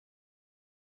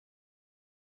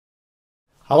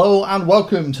Hello and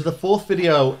welcome to the fourth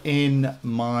video in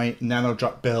my Nano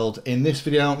Drak build. In this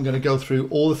video I'm going to go through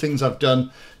all the things I've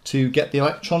done to get the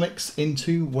electronics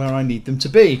into where I need them to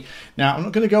be. Now I'm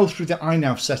not going to go through the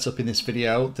iNav setup in this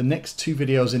video. The next two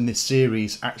videos in this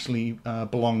series actually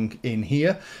belong in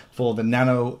here for the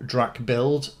Nano Drak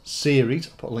build series.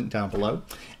 I'll put a link down below.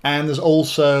 And there's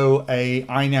also a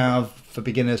iNav for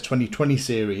Beginners 2020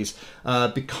 series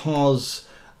because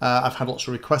I've had lots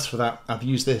of requests for that. I've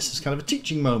used this as kind of a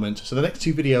teaching moment. So the next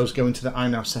two videos go into the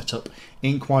iNav setup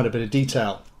in quite a bit of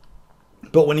detail.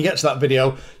 But when you get to that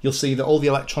video, you'll see that all the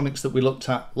electronics that we looked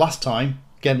at last time,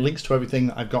 again, links to everything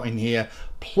that I've got in here,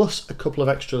 plus a couple of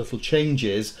extra little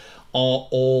changes are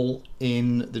all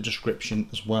in the description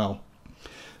as well.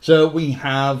 So we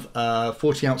have a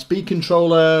 40-ounce speed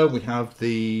controller, we have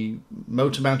the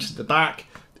motor mounted at the back,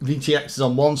 VTX is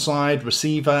on one side,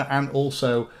 receiver, and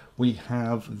also we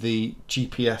have the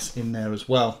GPS in there as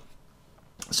well.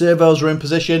 Servos are in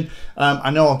position.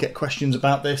 I know I'll get questions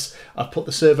about this. I've put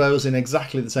the servos in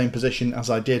exactly the same position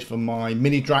as I did for my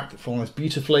Mini Drak that flies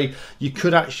beautifully. You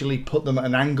could actually put them at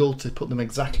an angle to put them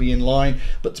exactly in line,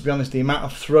 but to be honest, the amount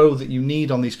of throw that you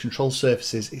need on these control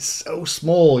surfaces is so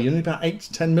small. You need about 8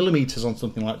 to 10 millimeters on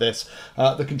something like this.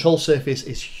 The control surface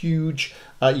is huge.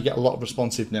 You get a lot of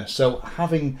responsiveness. So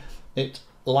having it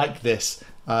like this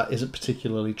isn't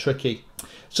particularly tricky.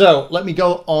 So let me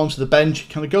go on to the bench,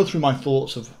 kind of go through my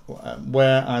thoughts of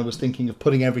where I was thinking of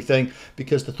putting everything,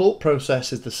 because the thought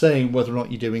process is the same whether or not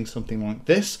you're doing something like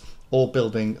this or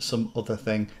building some other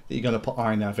thing that you're going to put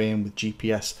iNav in with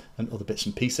GPS and other bits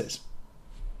and pieces.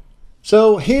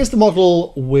 So here's the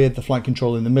model with the flight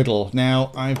control in the middle.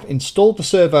 Now I've installed the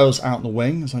servos out the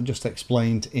wing, as I just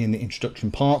explained in the introduction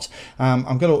part.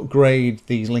 I'm going to upgrade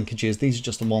these linkages. These are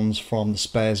just the ones from the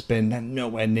spares bin. They're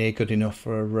nowhere near good enough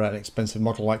for an expensive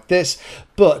model like this,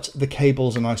 but the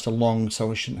cables are nice and long, so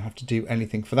I shouldn't have to do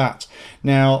anything for that.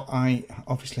 Now I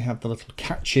obviously have the little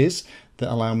catches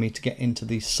that allow me to get into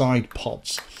these side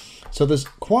pods. So there's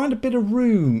quite a bit of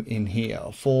room in here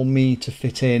for me to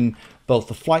fit in both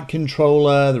the flight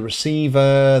controller, the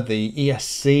receiver, the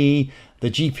ESC,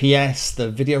 the GPS, the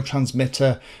video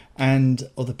transmitter, and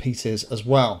other pieces as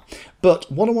well. But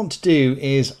what I want to do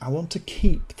is I want to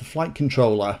keep the flight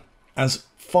controller as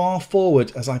far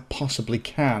forward as I possibly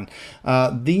can.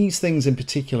 These things in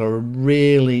particular are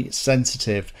really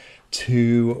sensitive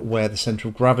to where the center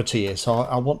of gravity is. So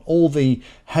I want all the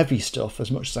heavy stuff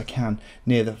as much as I can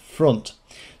near the front.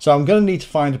 So I'm going to need to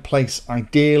find a place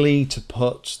ideally to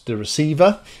put the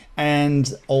receiver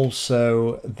and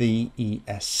also the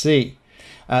ESC.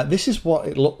 This is what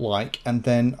it looked like, and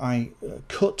then I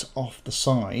cut off the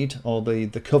side or the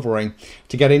covering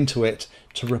to get into it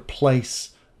to replace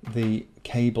the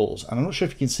cables. And I'm not sure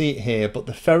if you can see it here, but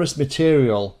the ferrous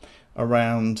material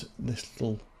around this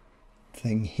little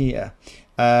thing here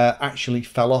actually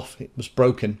fell off. It was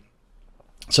broken.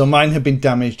 So mine had been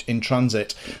damaged in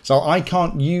transit. So I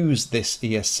can't use this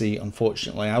ESC,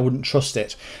 unfortunately. I wouldn't trust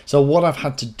it. So what I've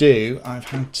had to do, I've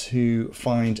had to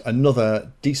find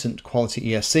another decent quality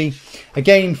ESC.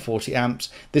 Again, 40 amps.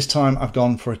 This time I've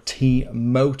gone for a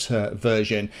T-motor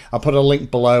version. I'll put a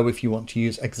link below if you want to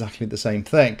use exactly the same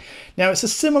thing. Now it's a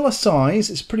similar size.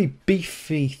 It's a pretty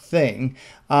beefy thing,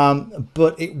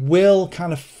 but it will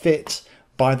kind of fit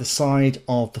by the side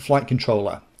of the flight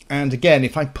controller. And again,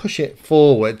 if I push it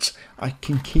forwards, I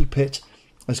can keep it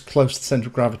as close to the center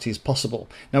of gravity as possible.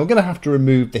 Now we're going to have to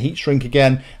remove the heat shrink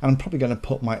again, and I'm probably going to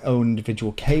put my own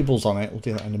individual cables on it. We'll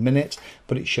do that in a minute,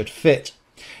 but it should fit.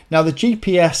 Now the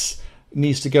GPS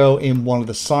needs to go in one of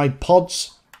the side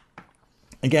pods.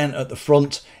 Again, at the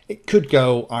front, it could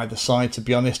go either side, to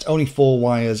be honest. Only 4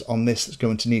 wires on this that's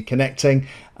going to need connecting.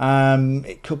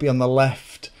 It could be on the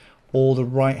left or the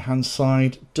right hand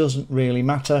side, doesn't really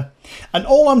matter. And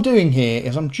all I'm doing here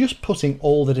is I'm just putting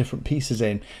all the different pieces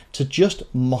in to just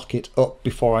mock it up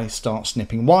before I start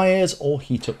snipping wires or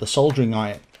heat up the soldering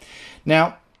iron.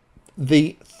 Now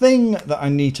the thing that I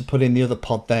need to put in the other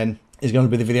pod then is going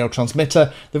to be the video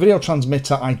transmitter. The video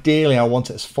transmitter, ideally I want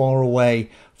it as far away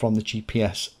from the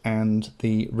GPS and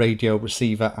the radio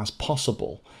receiver as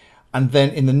possible. And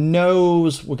then in the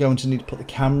nose we're going to need to put the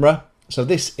camera. So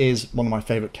this is one of my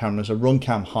favorite cameras, a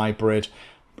Runcam hybrid.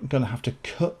 I'm going to have to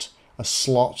cut a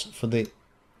slot for the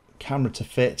camera to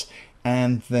fit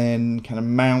and then kind of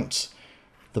mount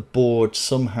the board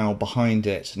somehow behind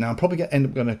it. Now I'm probably going to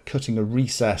end up cutting a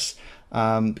recess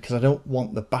because I don't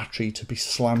want the battery to be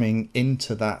slamming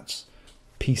into that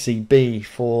PCB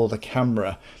for the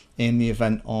camera in the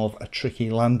event of a tricky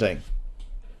landing.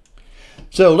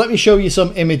 So let me show you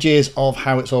some images of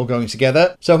how it's all going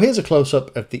together. So here's a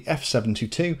close-up of the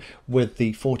F722 with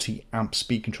the 40 amp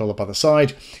speed controller by the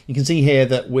side. You can see here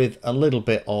that with a little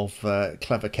bit of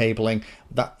clever cabling,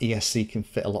 that ESC can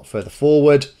fit a lot further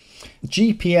forward.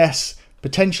 GPS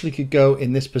potentially could go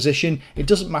in this position. It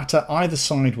doesn't matter, either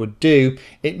side would do.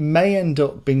 It may end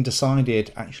up being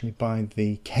decided actually by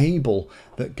the cable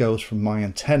that goes from my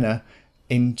antenna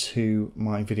into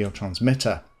my video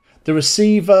transmitter. The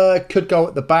receiver could go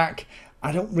at the back.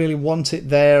 I don't really want it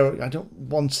there. I don't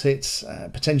want it,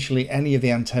 potentially any of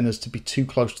the antennas to be too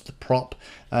close to the prop.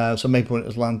 So maybe when it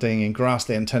was landing in grass,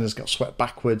 the antennas got swept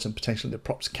backwards and potentially the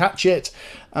props catch it.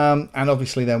 And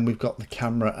obviously then we've got the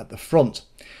camera at the front.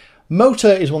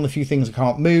 Motor is one of the few things I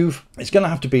can't move. It's going to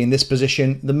have to be in this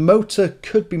position. The motor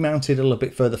could be mounted a little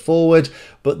bit further forward,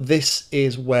 but this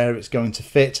is where it's going to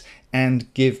fit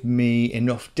and give me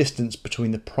enough distance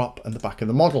between the prop and the back of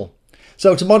the model.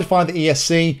 So to modify the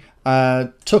ESC,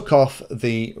 took off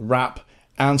the wrap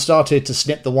and started to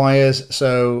snip the wires.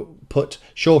 So put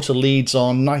shorter leads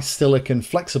on, nice silicon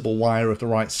flexible wire of the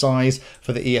right size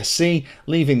for the ESC,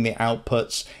 leaving the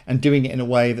outputs and doing it in a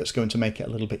way that's going to make it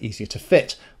a little bit easier to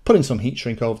fit. Putting some heat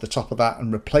shrink over the top of that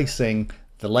and replacing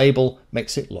the label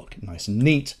makes it look nice and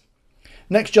neat.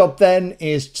 Next job then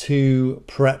is to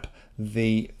prep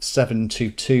the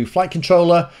 722 flight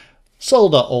controller,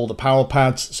 solder all the power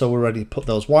pads so we're ready to put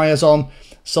those wires on,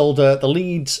 solder the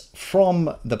leads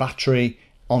from the battery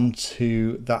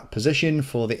onto that position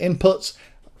for the inputs.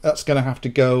 That's going to have to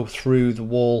go through the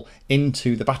wall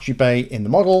into the battery bay in the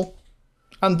model,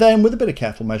 and then with a bit of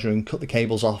careful measuring cut the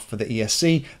cables off for the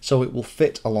ESC so it will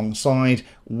fit alongside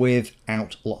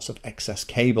without lots of excess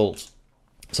cables.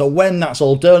 So when that's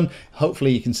all done,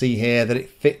 hopefully you can see here that it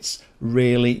fits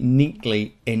really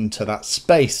neatly into that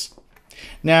space.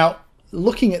 Now,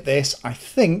 looking at this, I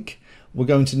think we're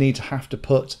going to have to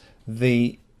put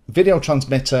the video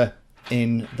transmitter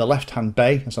in the left-hand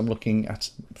bay, as I'm looking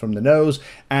at from the nose,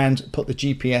 and put the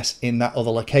GPS in that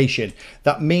other location.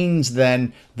 That means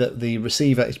then that the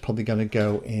receiver is probably going to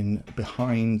go in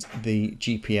behind the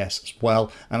GPS as well,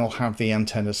 and I'll have the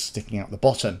antennas sticking out the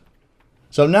bottom.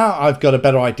 So now I've got a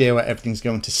better idea where everything's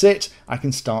going to sit, I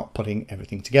can start putting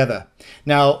everything together.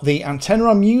 Now, the antenna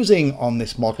I'm using on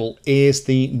this model is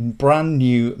the brand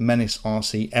new Menace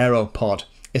RC AeroPod.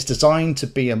 It's designed to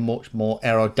be a much more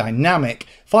aerodynamic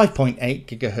 5.8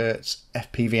 GHz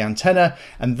FPV antenna,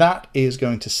 and that is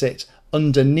going to sit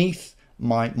underneath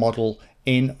my model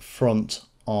in front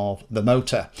of the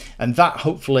motor, and that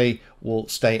hopefully will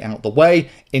stay out the way.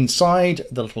 Inside,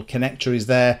 the little connector is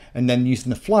there, and then using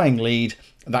the flying lead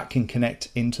that can connect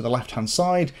into the left hand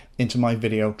side into my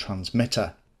video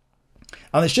transmitter.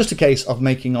 And it's just a case of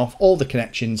making off all the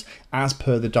connections as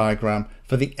per the diagram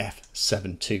for the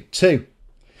F722.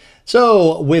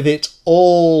 So with it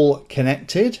all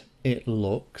connected, it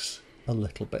looks a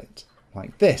little bit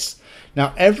like this.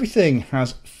 Now everything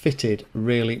has fitted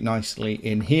really nicely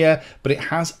in here, but it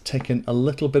has taken a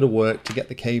little bit of work to get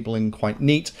the cabling quite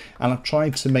neat, and I've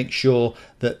tried to make sure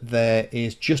that there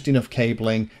is just enough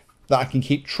cabling that I can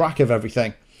keep track of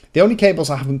everything. The only cables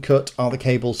I haven't cut are the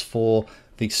cables for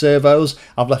the servos.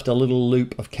 I've left a little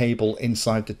loop of cable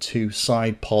inside the two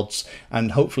side pods,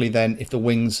 and hopefully then if the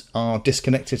wings are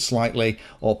disconnected slightly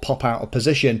or pop out of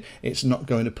position, it's not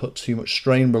going to put too much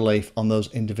strain relief on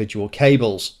those individual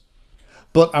cables.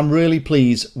 But I'm really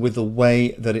pleased with the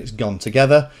way that it's gone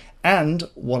together, and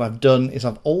what I've done is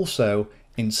I've also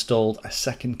installed a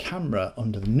second camera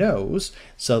under the nose,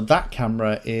 so that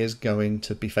camera is going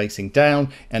to be facing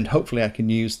down, and hopefully I can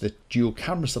use the dual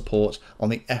camera support on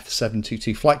the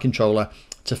F722 flight controller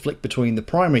to flick between the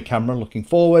primary camera looking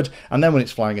forward, and then when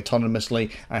it's flying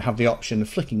autonomously I have the option of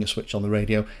flicking a switch on the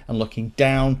radio and looking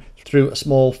down through a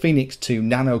small Phoenix 2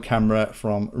 Nano camera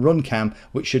from RunCam,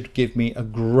 which should give me a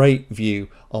great view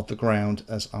of the ground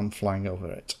as I'm flying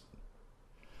over it.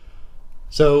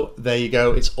 So there you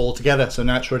go, it's all together. So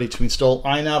now it's ready to install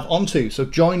iNav onto. So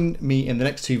join me in the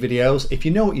next two videos. If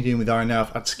you know what you're doing with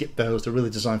iNav, I'd skip those. They're really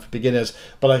designed for beginners,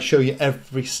 but I show you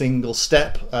every single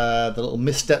step, the little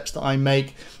missteps that I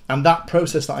make. And that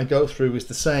process that I go through is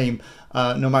the same,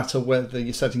 no matter whether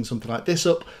you're setting something like this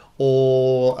up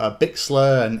or a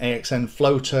Bixler, an AXN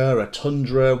floater, a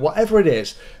Tundra, whatever it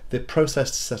is. The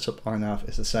process to set up iNav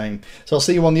is the same. So I'll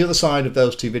see you on the other side of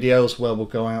those two videos where we'll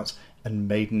go out and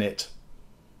maiden it.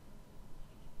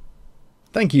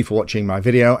 Thank you for watching my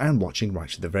video and watching right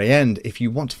to the very end. If you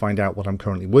want to find out what I'm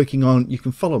currently working on, you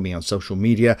can follow me on social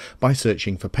media by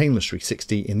searching for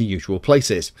Painless360 in the usual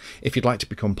places. If you'd like to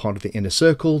become part of the inner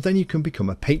circle, then you can become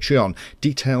a Patreon.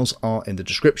 Details are in the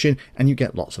description and you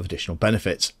get lots of additional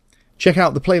benefits. Check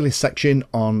out the playlist section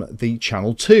on the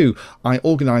channel too. I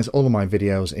organise all of my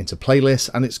videos into playlists,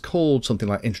 and it's called something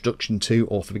like Introduction to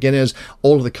or for Beginners.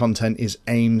 All of the content is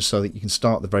aimed so that you can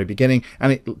start at the very beginning,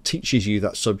 and it teaches you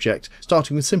that subject,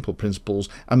 starting with simple principles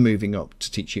and moving up to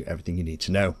teach you everything you need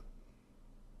to know.